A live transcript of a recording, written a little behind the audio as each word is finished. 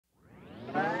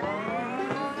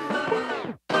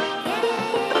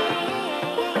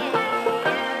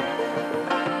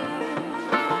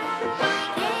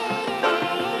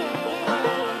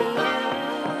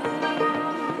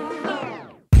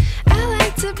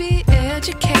be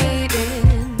educated,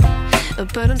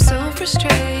 but I'm so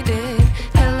frustrated.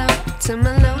 Hello to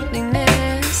my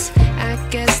loneliness. I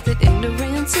guess that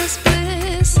ignorance is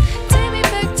bliss. Take me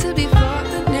back to before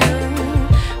the new.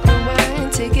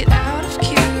 Rewind, take it out of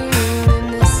cue.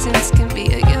 Innocence can be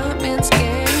a young man's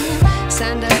game.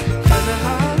 Signed up for the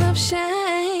hall of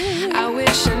shame. I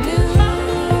wish I knew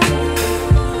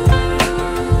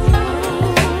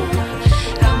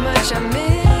how much I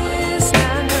miss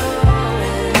not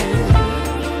knowing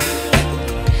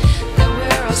that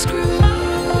we're all screwed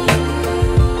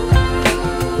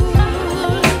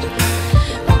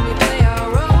when we play our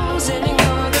roles and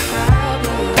ignore the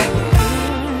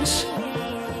problems.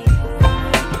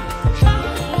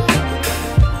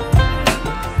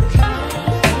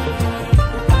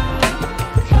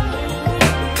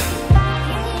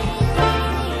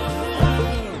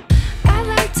 I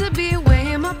like to be away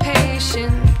in my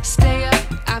patience. Stay up,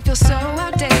 I feel so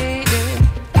outdated.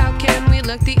 How can we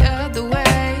look the other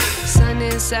way? Sun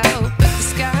is out, but the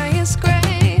sky is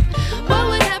gray. What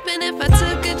would happen if I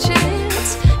took a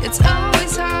chance? It's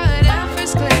always hard at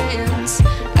first glance.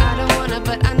 I don't wanna,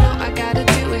 but I know I gotta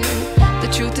do it. The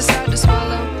truth is hard to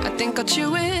swallow, I think I'll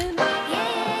chew it.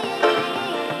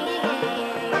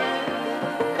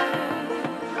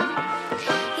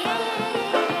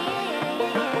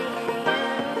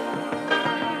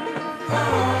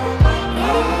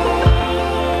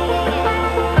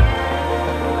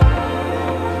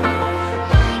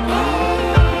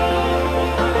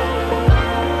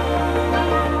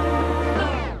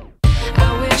 I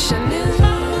wish I knew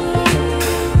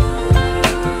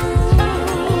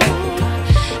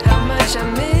how much I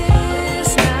miss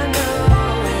not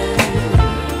knowing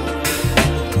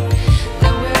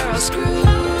that we're all screwed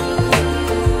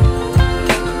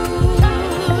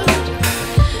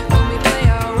when we play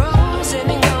our roles and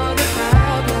ignore the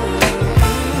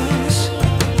problems.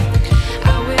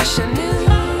 I wish I knew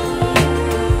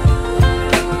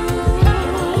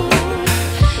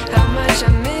how much I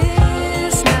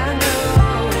miss not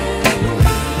knowing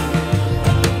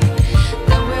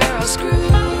that we're all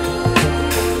screwed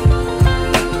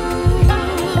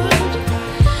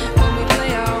when we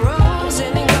play our roles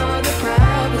and ignore the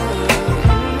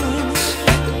problems.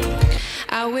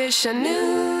 I wish I knew.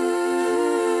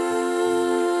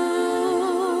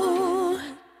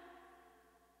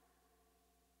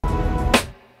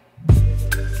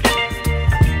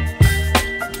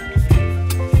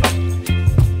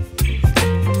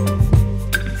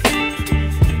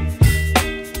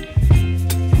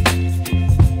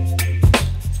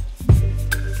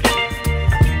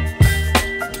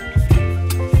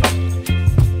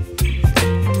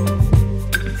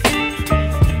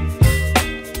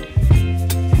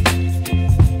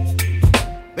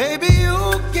 Baby, you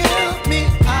give me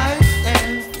ice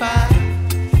and fire.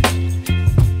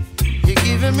 You're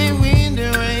giving me wind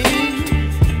and rain.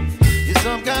 You're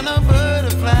some kind of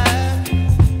butterfly.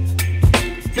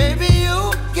 Baby,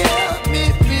 you give me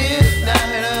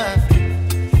midnight.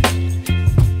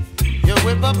 You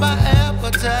whip up my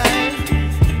appetite.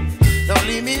 Don't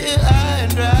leave me here high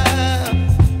and dry.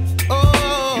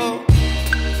 Oh,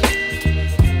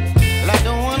 well, I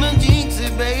don't wanna jinx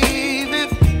it, baby.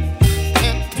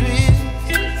 And twist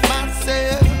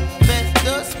myself at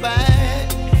the spine.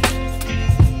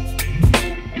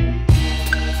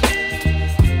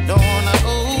 Don't wanna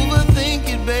overthink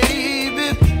it, baby.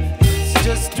 It's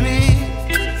just twist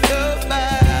your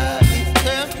body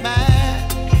and mine.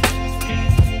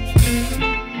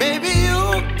 Baby, you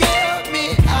give me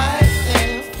ice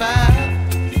and fire.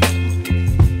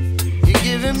 You're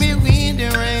giving me wind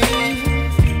and rain.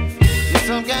 You're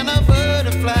some kind of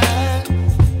butterfly.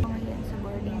 Ngayon sa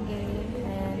boarding gate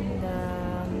and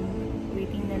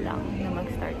waiting na lang na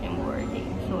mag-start yung boarding.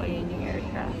 So, ayun yung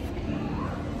aircraft.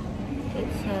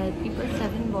 It's a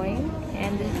 777 Boeing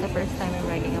and this is the first time I'm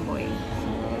riding a Boeing. So,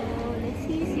 let's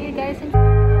see you guys in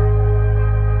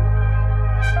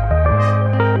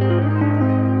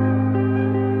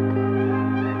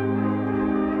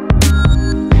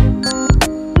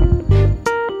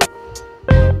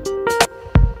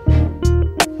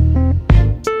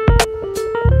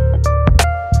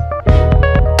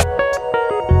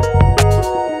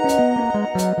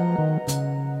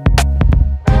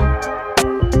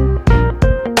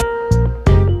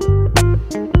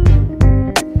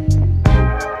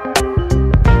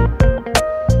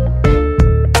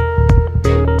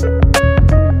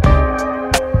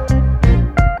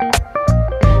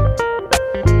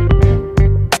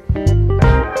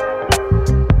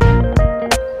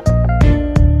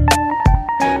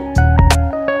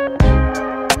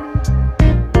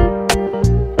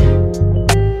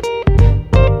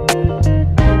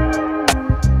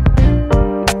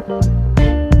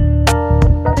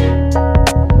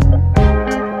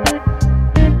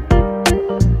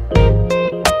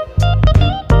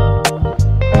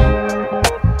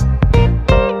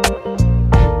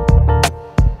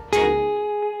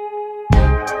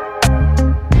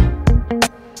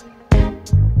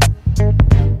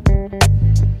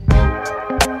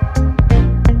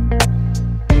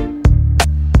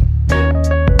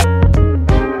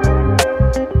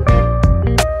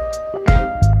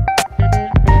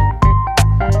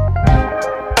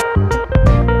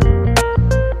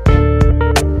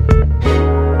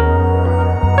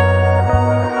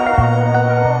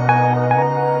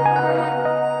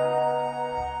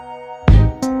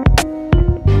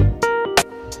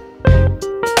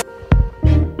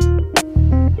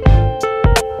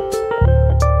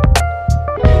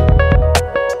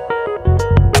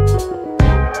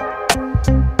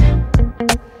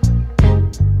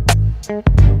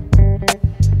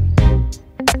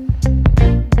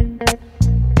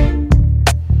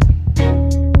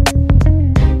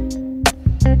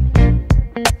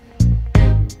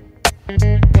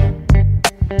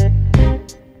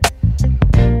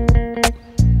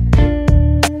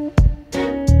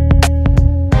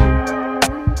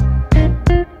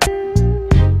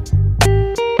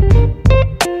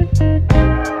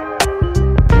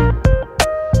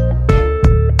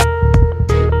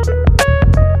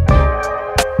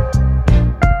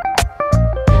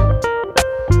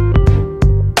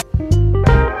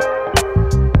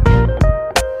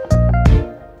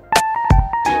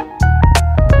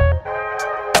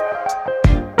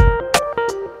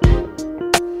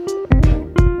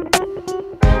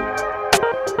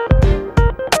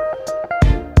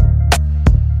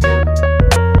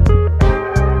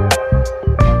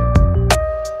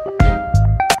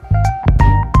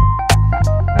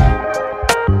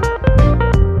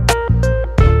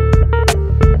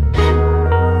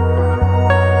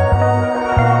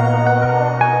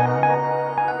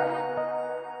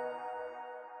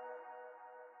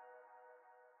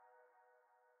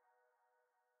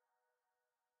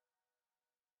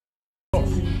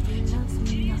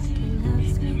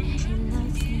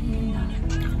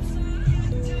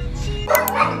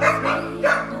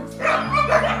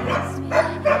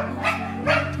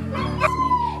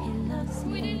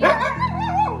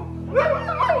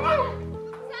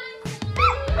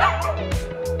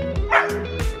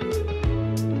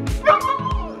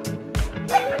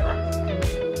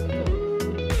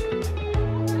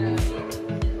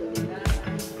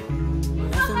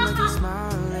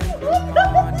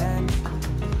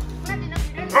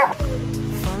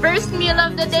First meal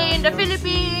of the day in the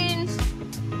Philippines!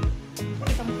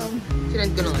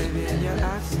 Sinend ko na nga.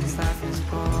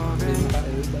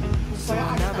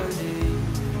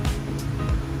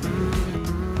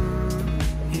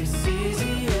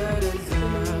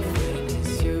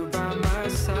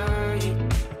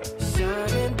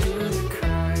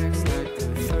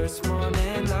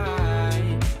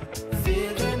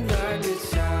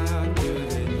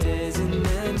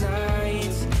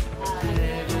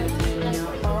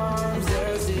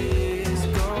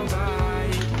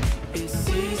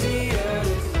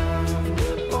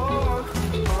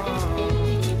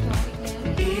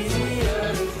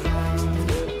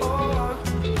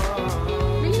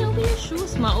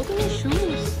 Open your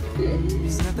shoes.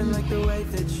 It's nothing like the way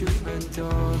that you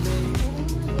adore me.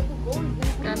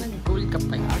 Kana gold ka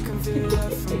pa. I can feel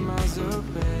it from miles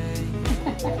away.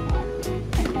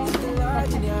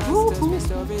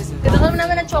 Dito ka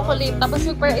naman ng chocolate, tapos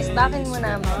super istacking mo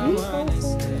naman.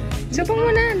 Supang mo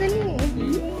na, dali.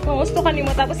 Kung gusto ka ni mo,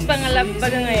 tapos pangalab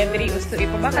baga ngayon, dali gusto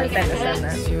ipabakal ka na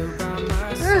sana.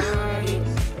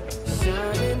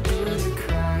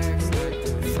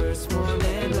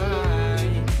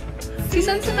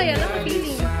 Season sa kaya lang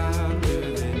feeling.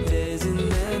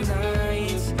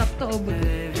 Top to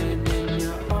obot.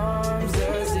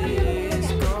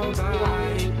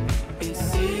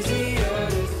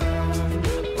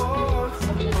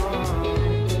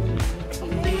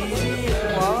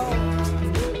 Wow.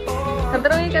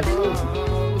 Katarangin ka din.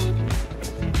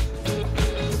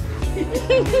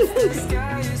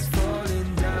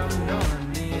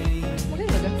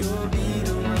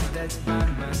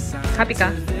 Happy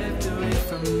ka?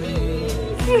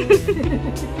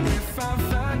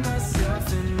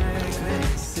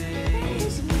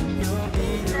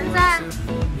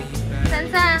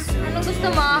 Sansa, anong gusto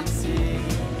mo?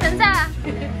 Sansa,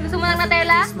 gusto mo ng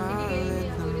Nutella?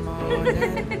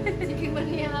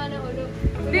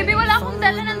 Baby, wala akong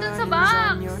dala nandun sa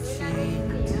box.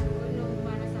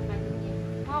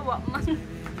 Wawa man.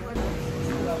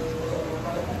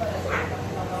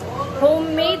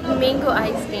 Homemade mango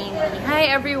ice candy. Hi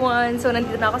everyone! So,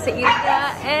 nandito na ako sa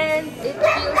Iriga and it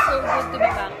feels so good to be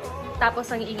back. Tapos,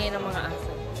 ang ingay ng mga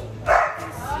aso.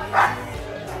 So happy!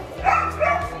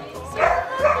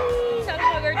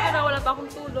 Nakakagard ko na wala pa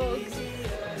akong tulog.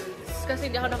 Kasi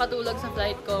hindi ako nakatulog sa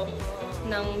flight ko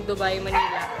ng Dubai,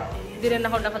 Manila. Hindi rin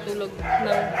ako nakatulog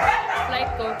ng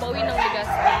flight ko pauwi ng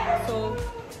Legazpi. So,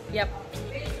 yep.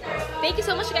 Thank you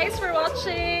so much guys for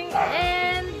watching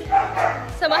and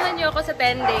samahan niyo ako sa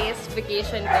 10 days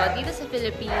vacation ko dito sa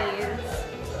Philippines.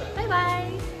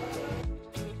 Bye-bye!